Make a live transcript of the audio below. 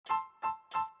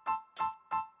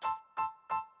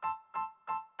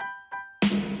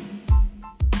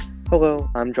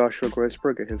Hello, I'm Joshua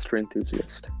Groisberg, a history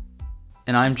enthusiast.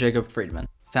 And I'm Jacob Friedman,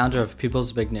 founder of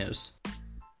People's Big News.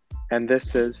 And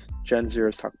this is Gen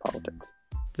Zers Talk Politics.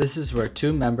 This is where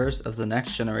two members of the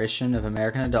next generation of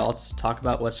American adults talk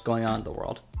about what's going on in the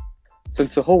world.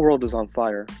 Since the whole world is on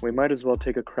fire, we might as well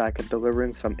take a crack at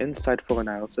delivering some insightful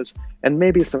analysis and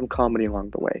maybe some comedy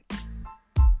along the way.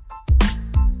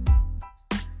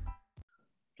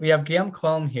 We have Guillaume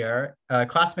Colombe here, a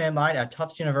classmate of mine at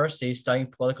Tufts University studying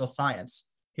political science.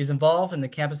 He's involved in the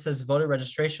campus's voter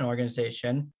registration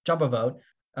organization, Jumbo Vote,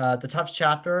 the Tufts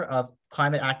chapter of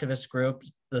climate activist group,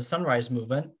 the Sunrise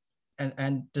Movement,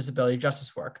 and disability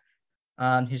justice work.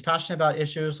 He's passionate about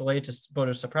issues related to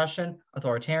voter suppression,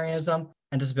 authoritarianism,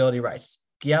 and disability rights.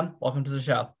 Guillaume, welcome to the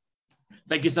show.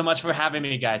 Thank you so much for having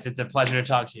me, guys. It's a pleasure to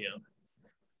talk to you.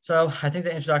 So I think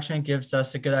the introduction gives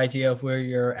us a good idea of where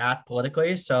you're at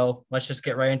politically. So let's just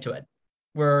get right into it.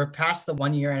 We're past the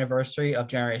 1 year anniversary of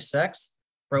January 6th.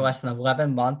 We're less than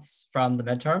 11 months from the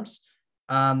midterms.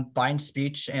 Biden's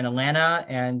speech in Atlanta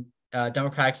and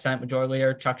Democratic Senate Majority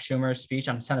Leader Chuck Schumer's speech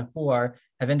on the Senate floor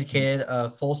have indicated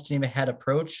a full steam ahead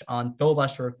approach on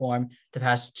filibuster reform to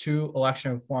pass two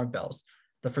election reform bills,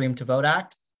 the Freedom to Vote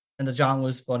Act and the John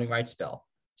Lewis Voting Rights Bill.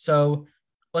 So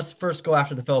let's first go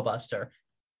after the filibuster.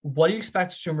 What do you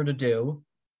expect Schumer to do,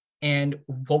 and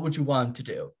what would you want him to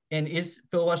do? And is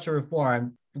filibuster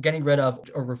reform, getting rid of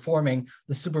or reforming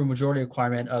the supermajority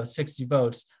requirement of 60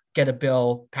 votes, get a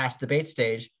bill past debate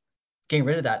stage, getting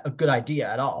rid of that, a good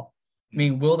idea at all? I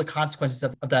mean, will the consequences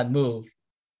of that move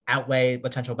outweigh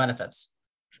potential benefits?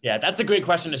 Yeah, that's a great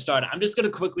question to start. I'm just going to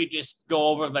quickly just go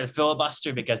over the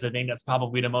filibuster because I think that's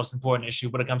probably the most important issue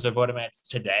when it comes to voting rights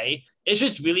today. It's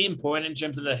just really important in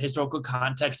terms of the historical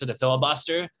context of the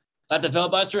filibuster, that the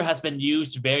filibuster has been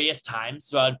used various times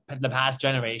throughout the past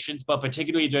generations, but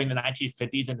particularly during the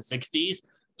 1950s and the 60s,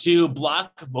 to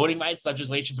block voting rights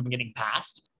legislation from getting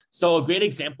passed. So a great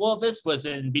example of this was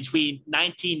in between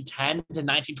 1910 to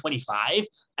 1925,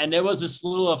 and there was a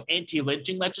slew of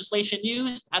anti-lynching legislation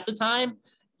used at the time,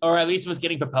 or at least was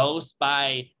getting proposed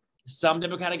by some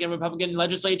Democratic and Republican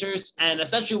legislators. And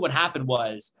essentially what happened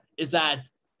is that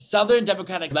Southern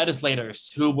Democratic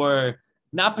legislators who were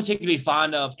not particularly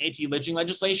fond of anti-lynching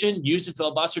legislation used the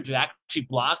filibuster to actually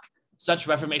block such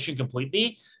reformation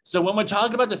completely. So when we're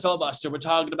talking about the filibuster, we're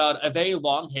talking about a very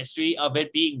long history of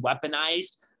it being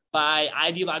weaponized by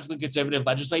ideologically conservative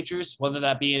legislatures, whether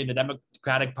that be in the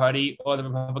Democratic Party or the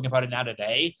Republican Party now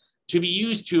today, to be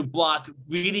used to block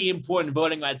really important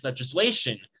voting rights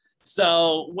legislation.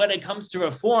 So when it comes to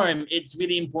reform, it's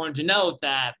really important to note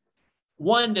that,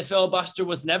 one, the filibuster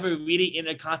was never really in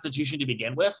a constitution to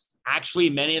begin with. Actually,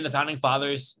 many of the founding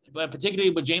fathers, but particularly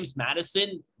with James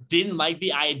Madison, didn't like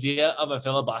the idea of a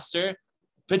filibuster.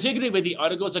 Particularly with the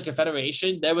Articles of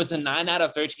Confederation, there was a 9 out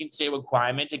of 13 state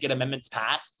requirement to get amendments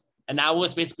passed. And that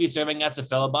was basically serving as a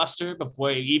filibuster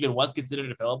before it even was considered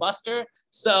a filibuster.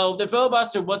 So the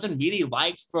filibuster wasn't really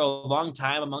liked for a long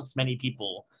time amongst many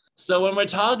people. So when we're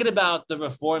talking about the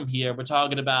reform here, we're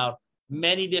talking about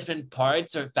many different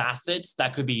parts or facets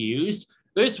that could be used.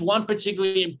 There's one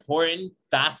particularly important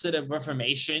facet of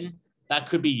reformation that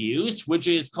could be used, which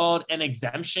is called an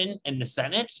exemption in the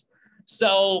Senate.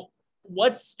 So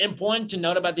what's important to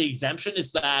note about the exemption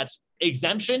is that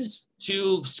exemptions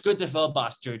to skirt the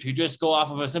filibuster, to just go off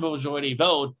of a simple majority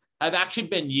vote, have actually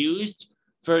been used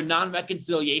for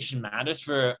non-reconciliation matters,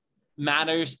 for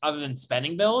matters other than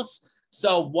spending bills.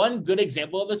 So one good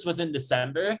example of this was in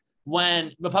December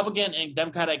when Republican and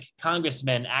Democratic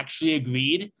congressmen actually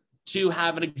agreed to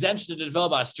have an exemption to the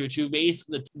filibuster to raise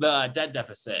the debt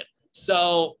deficit.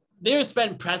 So there's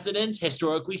been precedent,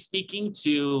 historically speaking,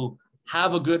 to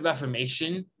have a good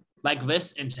reformation like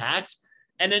this intact.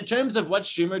 And in terms of what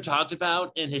Schumer talked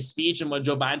about in his speech and what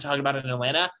Joe Biden talked about in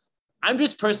Atlanta, I'm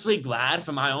just personally glad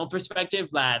from my own perspective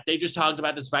that they just talked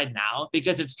about this right now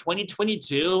because it's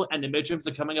 2022 and the midterms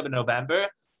are coming up in November.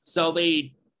 So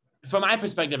they, from my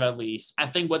perspective at least, I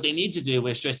think what they need to do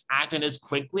is just act on this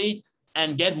quickly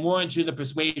and get more into the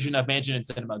persuasion of Manchin and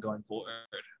Sinema going forward.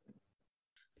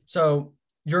 So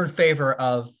you're in favor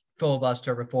of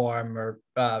filibuster reform or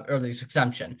at least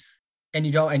exemption, and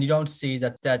you don't see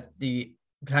that the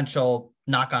potential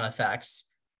knock-on effects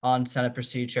on Senate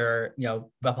procedure,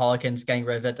 Republicans getting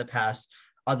rid of it to pass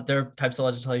other types of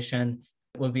legislation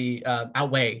will be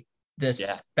outweigh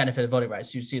this benefit of voting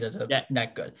rights. You see that as a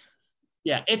net good.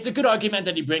 Yeah, it's a good argument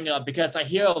that you bring up because I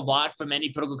hear a lot from many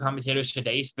political commentators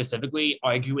today specifically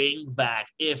arguing that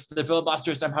if the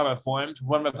filibuster is somehow reformed,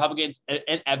 when Republicans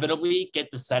inevitably get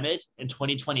the Senate in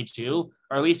 2022,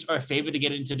 or at least are favored to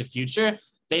get into the future,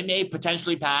 they may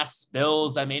potentially pass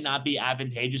bills that may not be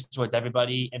advantageous towards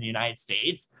everybody in the United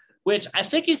States, which I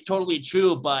think is totally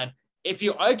true. But if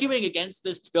you're arguing against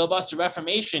this filibuster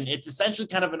reformation, it's essentially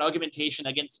kind of an argumentation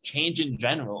against change in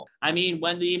general. I mean,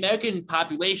 when the American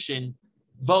population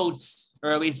votes,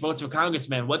 or at least votes for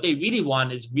congressmen, what they really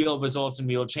want is real results and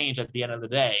real change at the end of the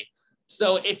day.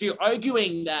 So if you're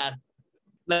arguing that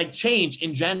like change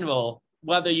in general,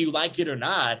 whether you like it or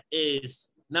not,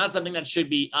 is not something that should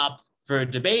be up for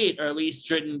debate, or at least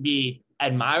shouldn't be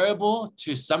admirable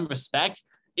to some respect,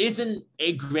 isn't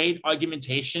a great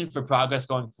argumentation for progress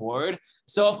going forward.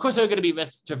 So of course there are going to be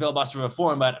risks to filibuster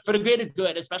reform, but for the greater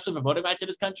good, especially for voting rights in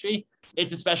this country,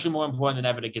 it's especially more important than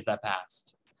ever to get that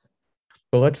passed.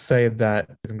 But let's say that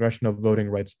the Congressional Voting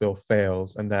Rights Bill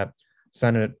fails and that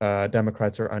Senate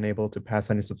Democrats are unable to pass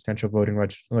any substantial voting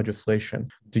rights legislation.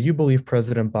 Do you believe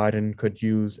President Biden could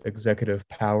use executive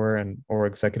power or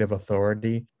executive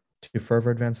authority to further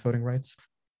advance voting rights?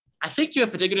 I think to a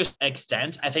particular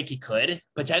extent, I think he could,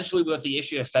 potentially with the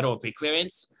issue of federal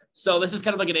preclearance. So this is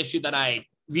kind of like an issue that I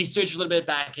researched a little bit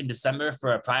back in December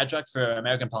for a project for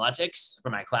American politics for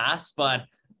my class. But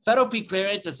federal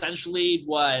preclearance essentially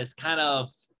was kind of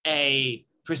a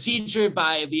procedure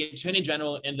by the Attorney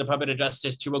General in the Department of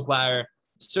Justice to require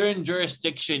certain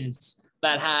jurisdictions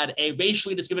that had a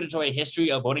racially discriminatory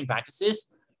history of voting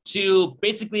practices to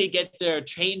basically get their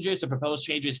changes or proposed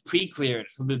changes pre-cleared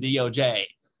from the DOJ.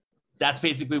 That's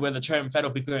basically where the term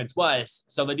federal preclearance was.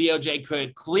 So the DOJ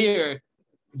could clear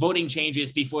voting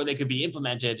changes before they could be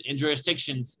implemented in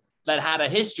jurisdictions that had a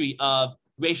history of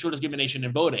racial discrimination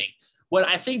in voting. What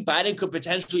I think Biden could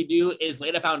potentially do is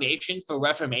lay the foundation for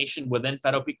reformation within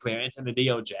federal preclearance and the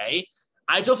DOJ.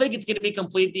 I don't think it's going to be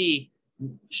completely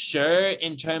sure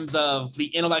in terms of the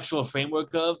intellectual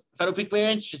framework of federal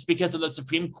preclearance, just because of the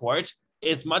Supreme Court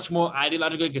is much more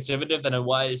ideologically conservative than it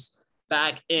was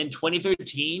back in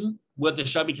 2013 with the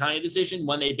Shelby County decision,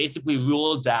 when they basically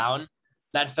ruled down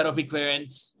that federal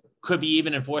preclearance could be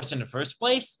even enforced in the first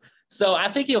place. So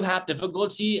I think he'll have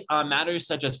difficulty on matters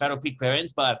such as federal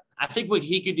preclearance, but I think what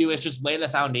he could do is just lay the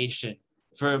foundation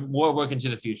for more work into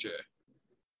the future.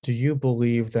 Do you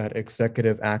believe that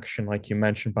executive action, like you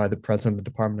mentioned, by the President of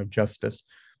the Department of Justice,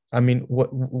 I mean,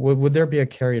 would there be a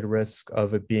carried risk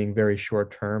of it being very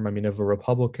short term? I mean, if a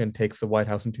Republican takes the White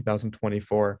House in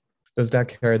 2024, does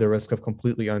that carry the risk of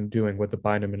completely undoing what the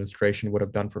Biden administration would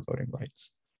have done for voting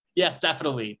rights? Yes,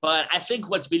 definitely. But I think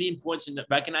what's really important to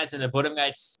recognize in the voting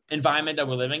rights environment that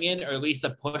we're living in, or at least the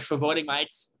push for voting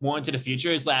rights more into the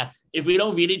future, is that if we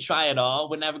don't really try at all,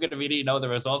 we're never going to really know the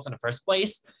results in the first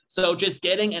place. So just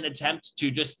getting an attempt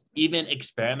to just even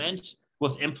experiment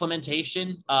with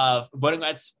implementation of voting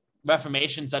rights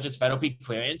reformation, such as federal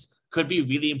preclearance, could be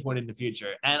really important in the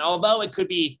future. And although it could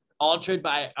be altered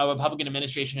by a Republican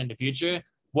administration in the future,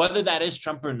 whether that is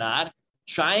Trump or not,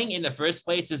 trying in the first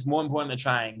place is more important than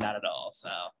trying not at all. So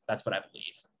that's what I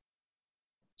believe.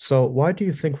 So why do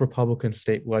you think Republican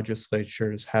state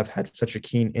legislatures have had such a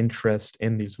keen interest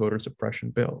in these voter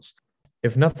suppression bills?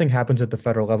 If nothing happens at the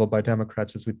federal level by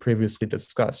Democrats, as we previously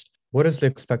discussed, what is the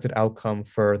expected outcome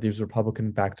for these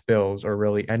Republican-backed bills, or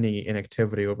really any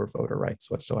inactivity over voter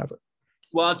rights whatsoever?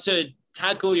 Well, to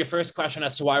tackle your first question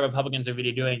as to why Republicans are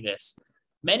really doing this,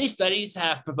 many studies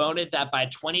have promoted that by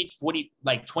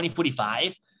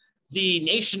 2045, the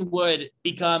nation would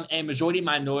become a majority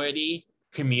minority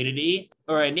community,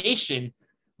 or a nation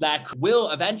that will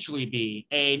eventually be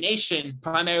a nation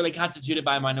primarily constituted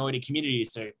by minority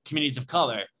communities or communities of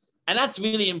color. And that's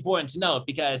really important to note,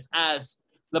 because as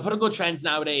the political trends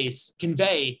nowadays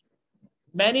convey,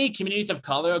 many communities of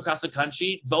color across the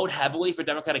country vote heavily for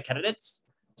Democratic candidates.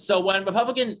 So when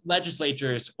Republican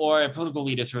legislatures or political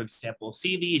leaders, for example,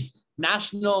 see these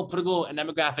national political and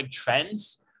demographic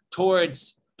trends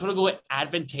towards political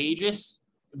advantageous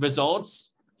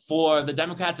results for the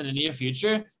Democrats in the near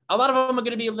future, a lot of them are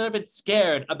going to be a little bit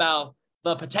scared about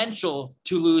the potential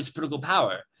to lose political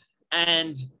power.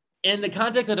 And in the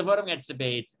context of the voting rights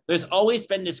debate, there's always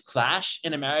been this clash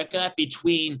in America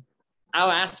between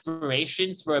our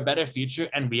aspirations for a better future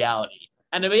and reality.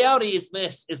 And the reality is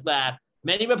that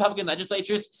many Republican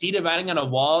legislatures see the writing on a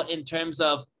wall in terms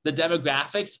of the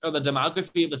demographics or the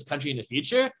demography of this country in the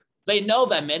future. They know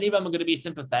that many of them are going to be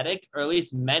sympathetic, or at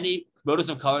least many voters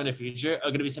of color in the future are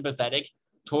going to be sympathetic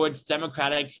towards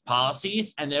Democratic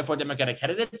policies and therefore Democratic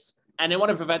candidates. And they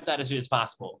want to prevent that as soon as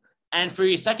possible. And for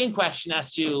your second question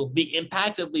as to the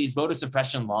impact of these voter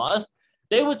suppression laws,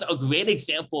 there was a great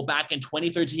example back in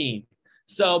 2013.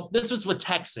 So this was with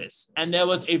Texas, and there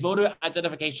was a voter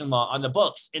identification law on the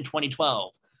books in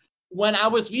 2012. When I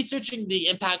was researching the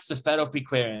impacts of federal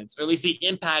preclearance, or at least the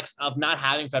impacts of not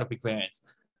having federal preclearance,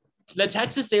 The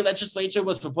Texas state legislature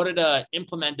was reported to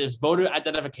implement this voter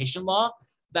identification law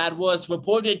that was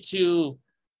reported to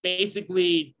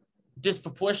basically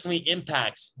disproportionately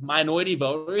impact minority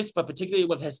voters, but particularly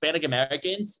with Hispanic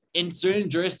Americans in certain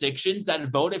jurisdictions that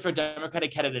voted for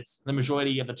Democratic candidates the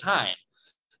majority of the time.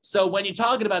 So when you're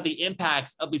talking about the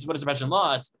impacts of these voter suppression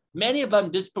laws, many of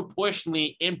them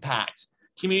disproportionately impact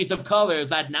communities of color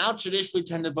that now traditionally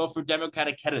tend to vote for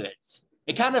Democratic candidates.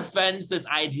 It kind of offends this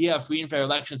idea of free and fair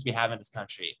elections we have in this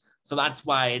country. So that's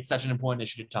why it's such an important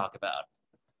issue to talk about.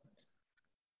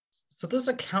 So there's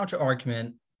a counter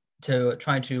argument to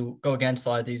trying to go against a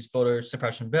lot of these voter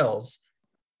suppression bills.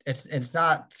 It's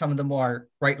not some of the more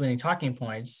right-leaning talking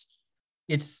points.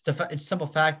 It's the simple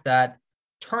fact that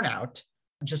turnout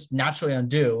just naturally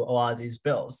undo a lot of these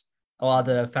bills, a lot of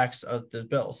the effects of the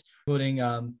bills,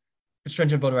 including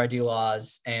stringent voter ID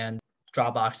laws and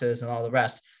drop boxes and all the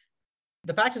rest.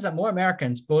 The fact is that more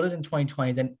Americans voted in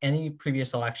 2020 than any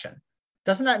previous election.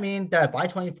 Doesn't that mean that by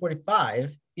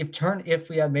 2045, if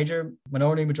we have major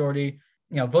minority majority,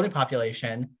 voting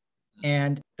population,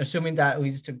 and assuming that at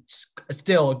least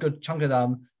still a good chunk of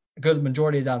them, a good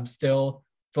majority of them still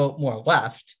vote more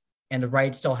left, and the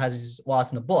right still has these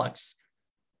laws in the books,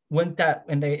 wouldn't that,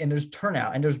 and there's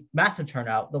turnout, and there's massive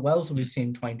turnout, the levels we've seen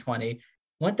in 2020,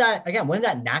 wouldn't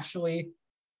that naturally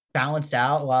balance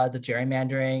out a lot of the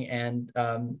gerrymandering and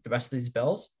the rest of these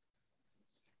bills?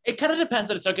 It kind of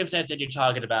depends on the circumstance that you're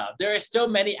talking about. There are still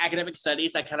many academic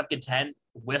studies that kind of contend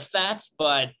with that,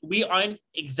 but we aren't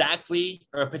exactly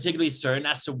or particularly certain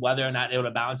as to whether or not it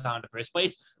would balance out in the first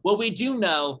place. What we do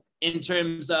know in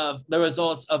terms of the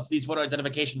results of these voter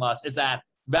identification laws is that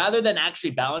rather than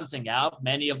actually balancing out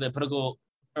many of the political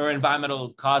or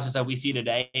environmental causes that we see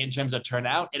today in terms of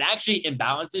turnout, it actually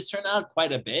imbalances turnout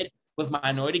quite a bit, with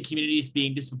minority communities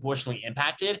being disproportionately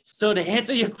impacted. So to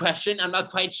answer your question, I'm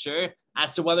not quite sure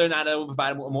as to whether or not it will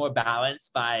provide more balance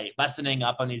by lessening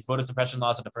up on these voter suppression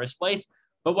laws in the first place.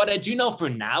 But what I do know for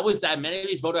now is that many of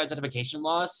these voter identification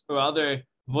laws or other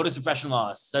voter suppression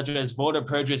laws, such as voter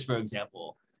purges, for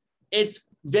example, it's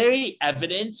very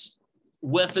evident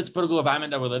with this political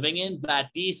environment that we're living in that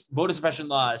these voter suppression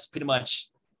laws pretty much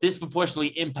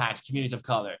disproportionately impact communities of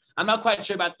color. I'm not quite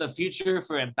sure about the future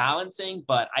for imbalancing,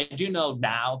 but I do know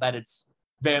now that it's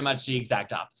very much the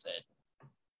exact opposite.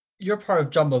 You're part of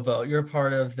Jumbo Vote. You're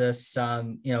part of this,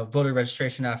 voter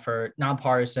registration effort,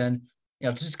 nonpartisan,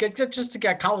 just to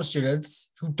get college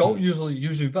students who don't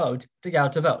usually vote to get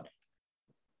out to vote.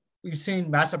 We've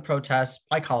seen massive protests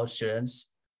by college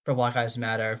students for Black Lives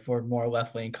Matter, for more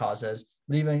left-leaning causes,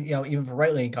 but even for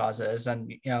right-leaning causes,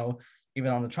 and even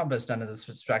on the Trumpist end of the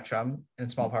spectrum, in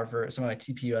small part for something like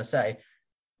TPUSA.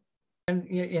 And,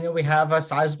 we have a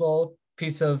sizable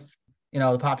piece of,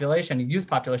 the population, youth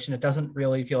population, that doesn't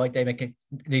really feel like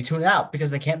they tune out because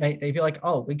they feel like,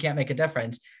 oh, we can't make a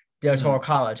difference. The electoral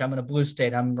college, I'm in a blue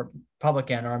state, I'm a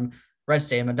Republican, or I'm red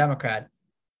state, I'm a Democrat.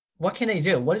 What can they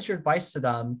do? What is your advice to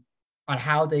them on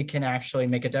how they can actually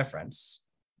make a difference?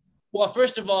 Well,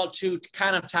 first of all, to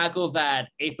kind of tackle that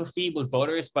apathy with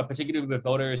voters, but particularly with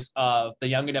voters of the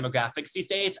younger demographics these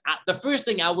days, the first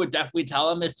thing I would definitely tell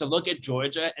them is to look at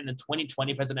Georgia in the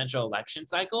 2020 presidential election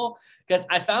cycle, because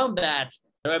I found that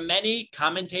there are many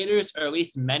commentators, or at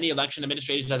least many election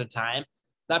administrators at the time,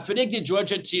 that predicted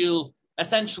Georgia to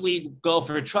essentially go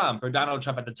for Trump or Donald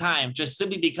Trump at the time, just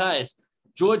simply because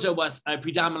Georgia was a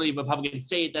predominantly Republican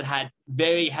state that had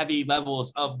very heavy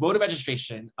levels of voter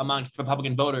registration amongst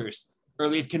Republican voters, or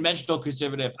at least conventional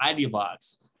conservative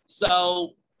ideologues.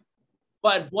 So,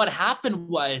 but what happened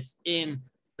was in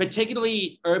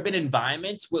particularly urban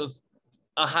environments with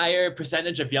a higher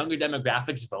percentage of younger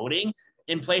demographics voting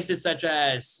in places such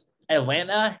as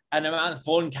Atlanta and around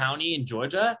Fulton County in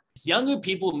Georgia, younger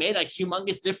people made a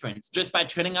humongous difference just by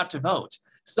turning out to vote.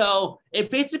 So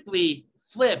it basically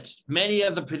flipped many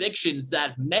of the predictions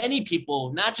that many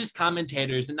people, not just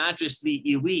commentators and not just the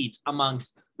elite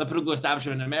amongst the political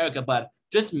establishment in America, but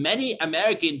just many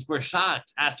Americans were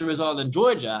shocked as the result in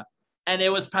Georgia. And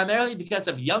it was primarily because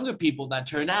of younger people that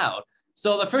turned out.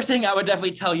 So the first thing I would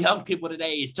definitely tell young people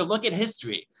today is to look at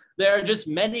history. There are just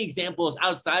many examples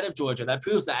outside of Georgia that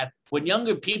proves that when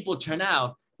younger people turn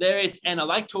out, there is an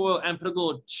electoral and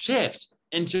political shift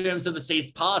in terms of the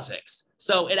state's politics.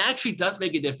 So it actually does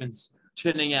make a difference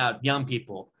turning out young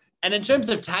people. And in terms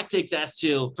of tactics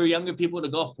for younger people to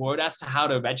go forward as to how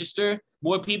to register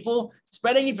more people,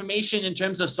 spreading information in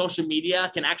terms of social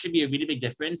media can actually be a really big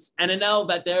difference. And I know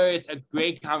that there is a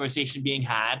great conversation being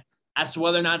had as to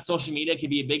whether or not social media could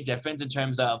be a big difference in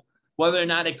terms of whether or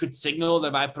not it could signal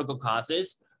the right political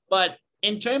causes. But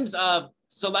in terms of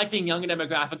selecting younger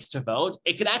demographics to vote,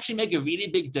 it could actually make a really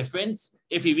big difference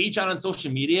if you reach out on social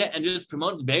media and just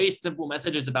promote very simple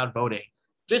messages about voting.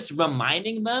 Just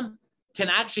reminding them can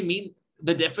actually mean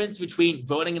the difference between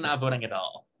voting and not voting at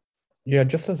all. Yeah,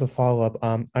 just as a follow-up,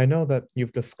 I know that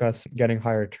you've discussed getting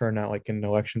higher turnout, like in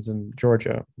elections in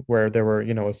Georgia, where there were,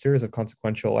 a series of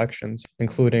consequential elections,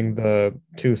 including the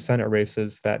 2 Senate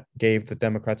races that gave the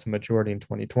Democrats a majority in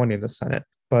 2020 in the Senate.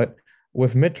 But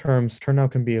with midterms,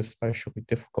 turnout can be especially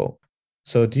difficult.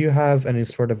 So do you have any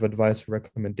sort of advice or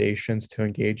recommendations to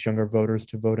engage younger voters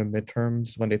to vote in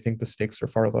midterms when they think the stakes are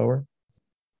far lower?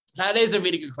 That is a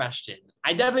really good question.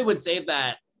 I definitely would say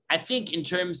that I think in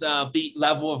terms of the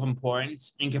level of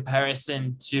importance in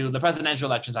comparison to the presidential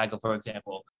election cycle, for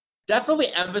example,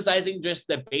 definitely emphasizing just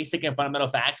the basic and fundamental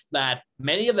facts that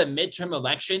many of the midterm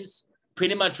elections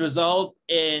pretty much result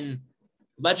in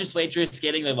legislatures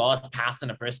getting the laws passed in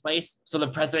the first place so the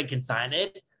president can sign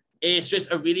it is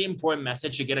just a really important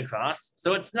message to get across.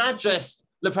 So it's not just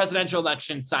the presidential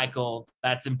election cycle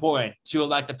that's important to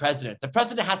elect the president. The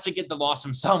president has to get the laws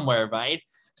from somewhere, right?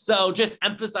 So just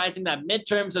emphasizing that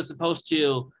midterms are supposed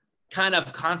to kind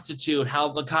of constitute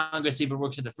how the Congress even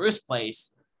works in the first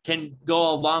place can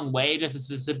go a long way just as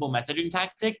a simple messaging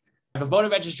tactic. For voter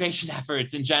registration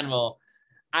efforts in general,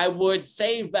 I would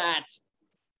say that,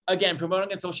 again,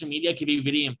 promoting on social media can be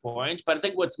really important, but I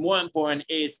think what's more important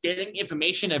is getting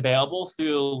information available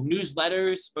through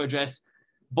newsletters or just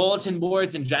bulletin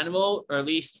boards in general, or at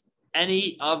least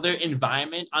any other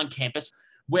environment on campus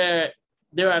where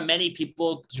there are many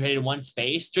people concentrated in one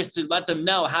space, just to let them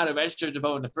know how to register to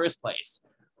vote in the first place.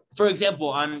 For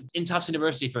example, in Tufts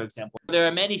University, for example, there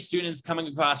are many students coming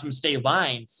across from state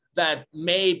lines that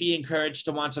may be encouraged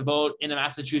to want to vote in the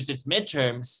Massachusetts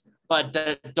midterms, but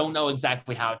that don't know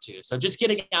exactly how to. So just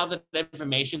getting out the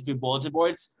information through bulletin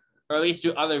boards, or at least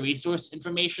through other resource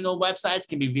informational websites,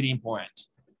 can be really important.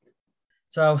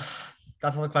 So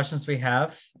that's all the questions we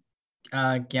have.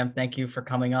 Gam, thank you for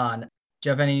coming on. Do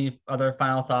you have any other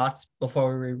final thoughts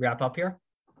before we wrap up here?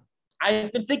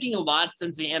 I've been thinking a lot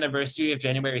since the anniversary of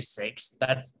January 6th.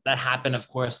 That happened, of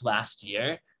course, last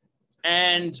year.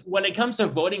 And when it comes to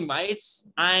voting rights,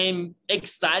 I'm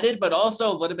excited, but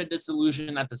also a little bit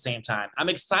disillusioned at the same time. I'm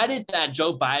excited that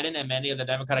Joe Biden and many of the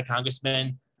Democratic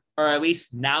congressmen are at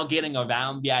least now getting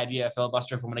around the idea of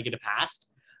filibuster from when they get it passed.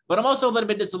 But I'm also a little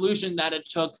bit disillusioned that it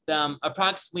took them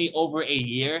approximately over a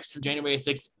year since January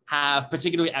 6th have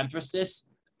particularly emphasis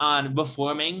on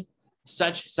reforming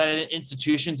such Senate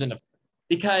institutions, and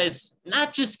because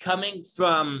not just coming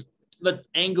from the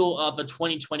angle of the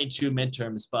 2022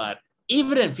 midterms, but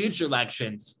even in future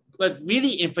elections, but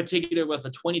really in particular with the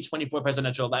 2024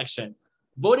 presidential election,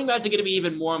 voting rights are going to be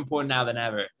even more important now than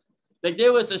ever. Like,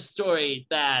 there was a story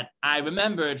that I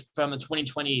remembered from the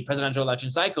 2020 presidential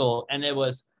election cycle, and it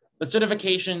was the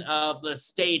certification of the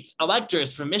state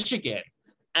electors from Michigan.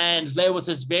 And there was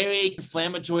this very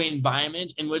inflammatory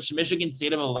environment in which Michigan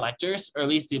state of electors, or at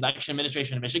least the election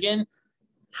administration of Michigan,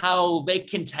 how they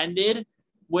contended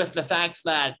with the fact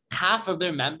that half of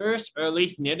their members, or at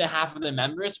least near to half of their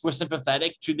members, were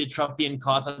sympathetic to the Trumpian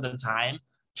cause at the time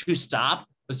to stop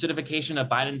the certification of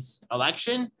Biden's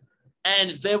election.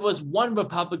 And there was one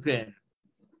Republican,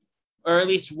 or at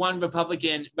least one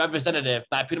Republican representative,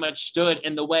 that pretty much stood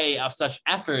in the way of such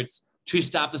efforts to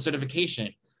stop the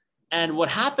certification. And what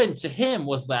happened to him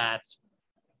was that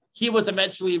he was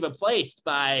eventually replaced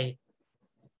by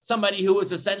somebody who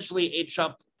was essentially a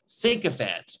Trump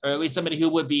sycophant, or at least somebody who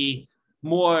would be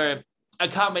more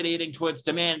accommodating towards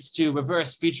demands to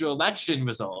reverse future election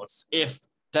results if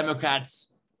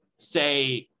Democrats,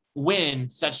 say, win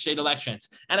such state elections.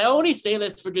 And I only say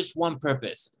this for just one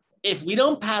purpose. If we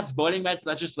don't pass voting rights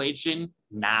legislation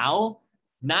now,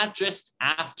 not just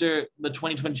after the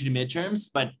 2022 midterms,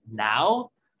 but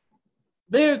now,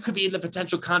 there could be the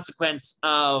potential consequence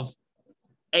of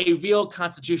a real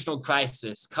constitutional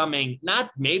crisis coming,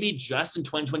 not maybe just in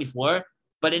 2024,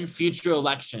 but in future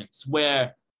elections,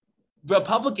 where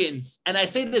Republicans, and I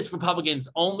say this Republicans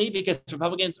only because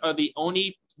Republicans are the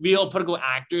only real political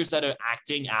actors that are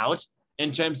acting out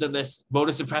in terms of this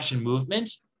voter suppression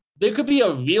movement. There could be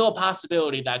a real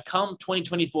possibility that come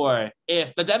 2024,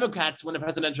 if the Democrats win a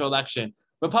presidential election,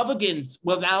 Republicans,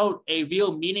 without a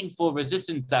real meaningful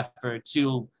resistance effort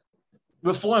to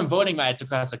reform voting rights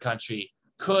across the country,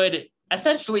 could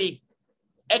essentially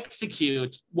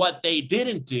execute what they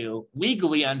didn't do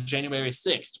legally on January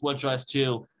 6th, which was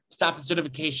to stop the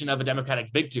certification of a Democratic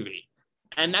victory.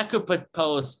 And that could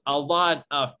pose a lot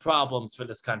of problems for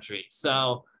this country.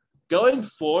 So going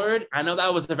forward, I know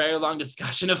that was a very long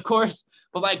discussion, of course,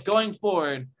 but like going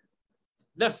forward,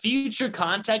 the future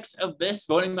context of this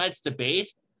voting rights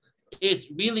debate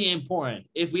is really important.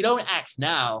 If we don't act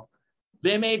now,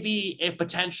 there may be a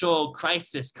potential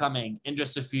crisis coming in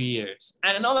just a few years.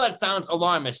 And I know that sounds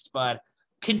alarmist, but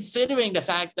considering the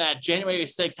fact that January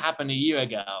 6th happened a year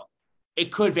ago,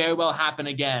 it could very well happen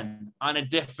again on a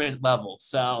different level.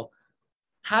 So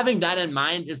having that in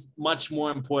mind is much more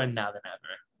important now than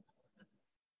ever.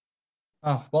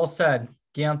 Oh, well said.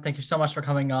 Guillaume, thank you so much for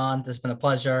coming on. This has been a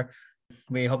pleasure.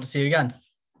 We hope to see you again.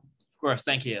 Of course,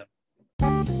 thank you.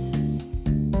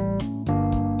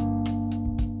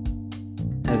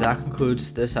 And that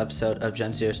concludes this episode of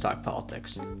Gen Zers Talk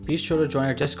Politics. Be sure to join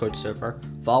our Discord server,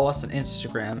 follow us on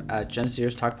Instagram at Gen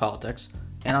Zers Talk Politics,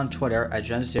 and on Twitter at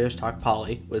Gen Zers Talk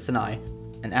Poly with an I,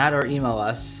 and add or email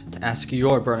us to ask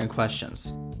your burning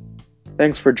questions.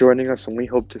 Thanks for joining us, and we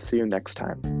hope to see you next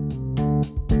time.